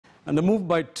And the move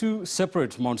by two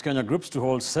separate Mount Kenya groups to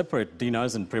hold separate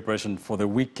dinners in preparation for the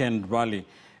weekend rally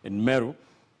in Meru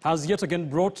has yet again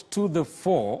brought to the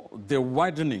fore the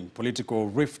widening political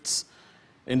rifts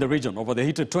in the region over the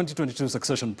heated 2022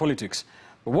 succession politics.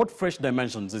 But what fresh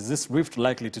dimensions is this rift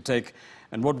likely to take,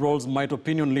 and what roles might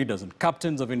opinion leaders and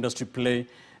captains of industry play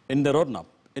in the roadmap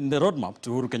to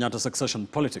Uhuru Kenyatta succession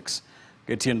politics?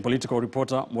 KTN political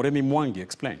reporter Moremi Mwangi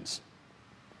explains.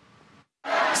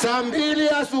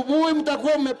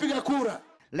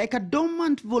 Like a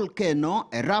dormant volcano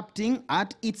erupting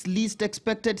at its least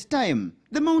expected time,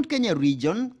 the Mount Kenya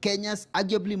region, Kenya's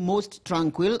arguably most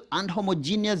tranquil and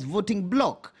homogeneous voting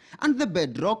bloc, and the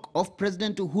bedrock of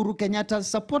President Uhuru Kenyatta's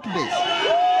support base,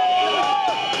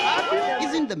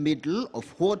 is in the middle of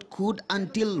what could,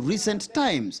 until recent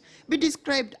times, be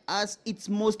described as its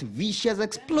most vicious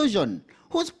explosion,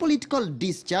 whose political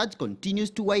discharge continues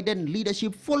to widen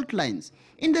leadership fault lines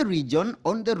in the region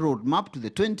on the roadmap to the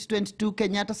 2022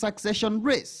 Kenyatta succession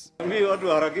race.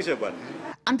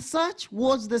 And such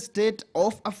was the state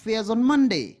of affairs on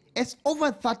Monday, as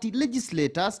over 30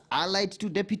 legislators allied to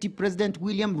Deputy President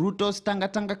William Ruto's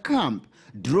Tanga camp,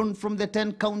 drawn from the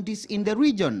 10 counties in the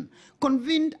region,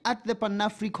 convened at the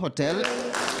Pan-African Hotel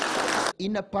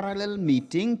in a parallel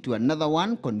meeting to another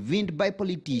one convened by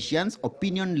politicians,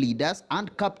 opinion leaders,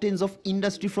 and captains of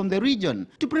industry from the region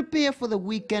to prepare for the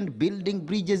weekend Building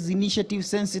Bridges Initiative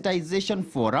Sensitization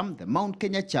Forum, the Mount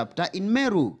Kenya chapter in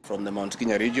Meru. From the Mount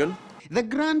Kenya region, the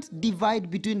grand divide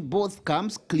between both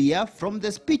camps clear from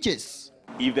the speeches.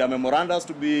 If there are memoranda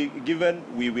to be given,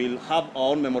 we will have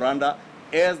our own memoranda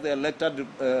as the elected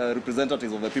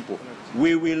representatives of the people.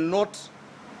 We will not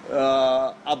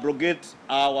abrogate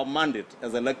our mandate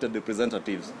as elected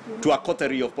representatives to a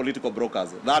coterie of political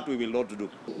brokers. That we will not do.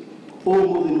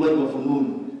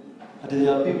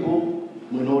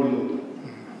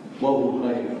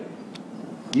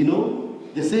 You know,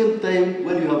 the same time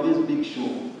when you have this big show,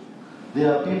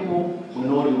 there are people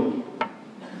who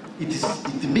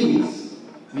it means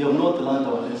we have not learned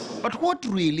our lesson. But what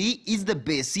really is the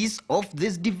basis of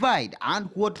this divide, and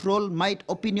what role might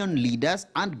opinion leaders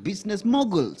and business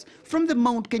moguls from the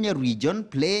Mount Kenya region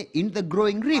play in the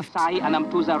growing rift? For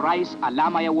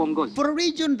a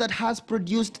region that has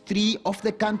produced 3 of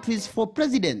the country's 4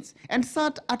 presidents and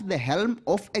sat at the helm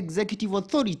of executive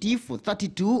authority for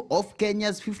 32 of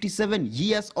Kenya's 57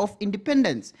 years of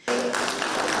independence,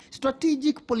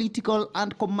 strategic, political,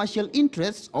 and commercial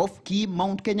interests of key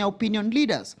Mount Kenya opinion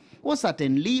leaders were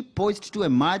certainly poised to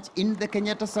emerge in the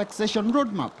Kenyatta succession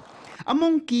roadmap.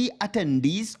 Among key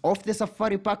attendees of the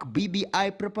Safari Park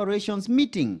BBI preparations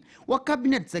meeting were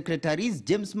Cabinet Secretaries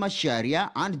James Macharia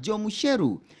and Joe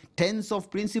Musheru, tens of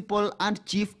principal and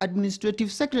chief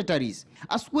administrative secretaries,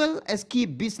 as well as key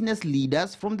business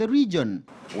leaders from the region.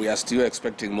 We are still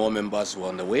expecting more members who are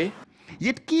on the way.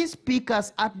 Yet key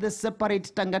speakers at the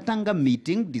separate Tanga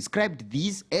meeting described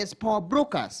these as power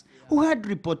brokers who had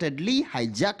reportedly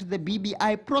hijacked the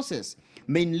BBI process,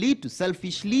 mainly to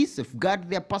selfishly safeguard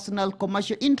their personal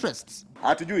commercial interests.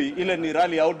 Hatujui ile ni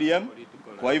rally ya ODM,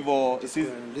 kwa hivyo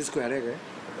disco ya reggae.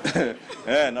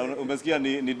 Na umesikia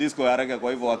ni disco ya reggae,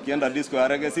 kwa hivyo wakienda disco ya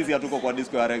reggae, sisi hatuko kwa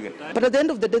disco ya reggae. But at the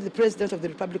end of the day, the President of the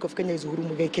Republic of Kenya is Uhuru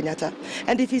Muigai Kenyatta.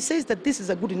 And if he says that this is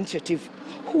a good initiative,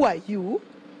 who are you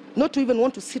not to even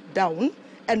want to sit down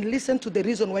and listen to the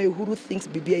reason why Uhuru thinks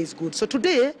BBI is good? So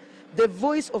today, the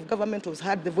voice of government was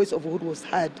heard, the voice of Uhuru was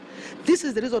heard. This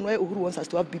is the reason why Uhuru wants us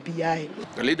to have BBI.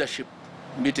 The leadership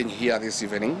meeting here this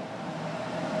evening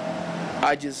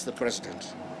urges the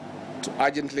President to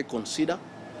urgently consider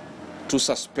to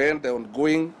suspend the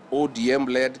ongoing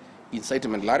ODM-led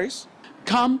incitement rallies.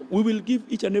 Come, we will give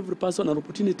each and every person an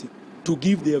opportunity to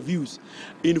give their views.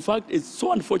 In fact, it's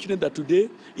so unfortunate that today,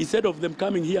 instead of them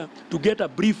coming here to get a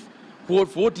brief for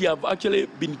what they have actually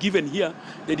been given here,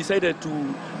 they decided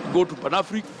to go to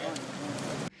Pan-African.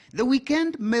 The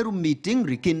weekend Meru meeting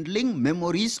rekindling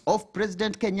memories of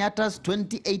President Kenyatta's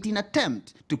 2018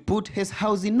 attempt to put his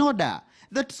house in order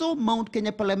that saw Mount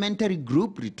Kenya Parliamentary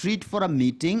Group retreat for a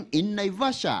meeting in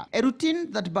Naivasha, a routine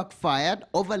that backfired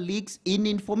over leaks in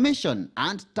information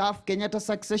and tough Kenyatta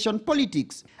succession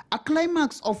politics, a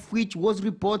climax of which was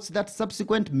reports that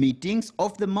subsequent meetings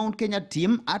of the Mount Kenya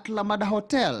team at Lamada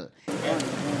Hotel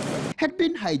had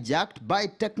been hijacked by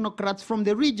technocrats from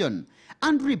the region,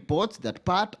 and reports that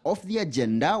part of the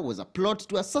agenda was a plot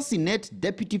to assassinate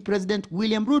Deputy President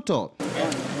William Ruto.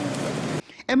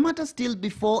 A matter still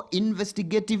before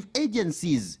investigative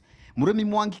agencies. Moremi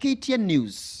Mwangi, KTN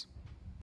News.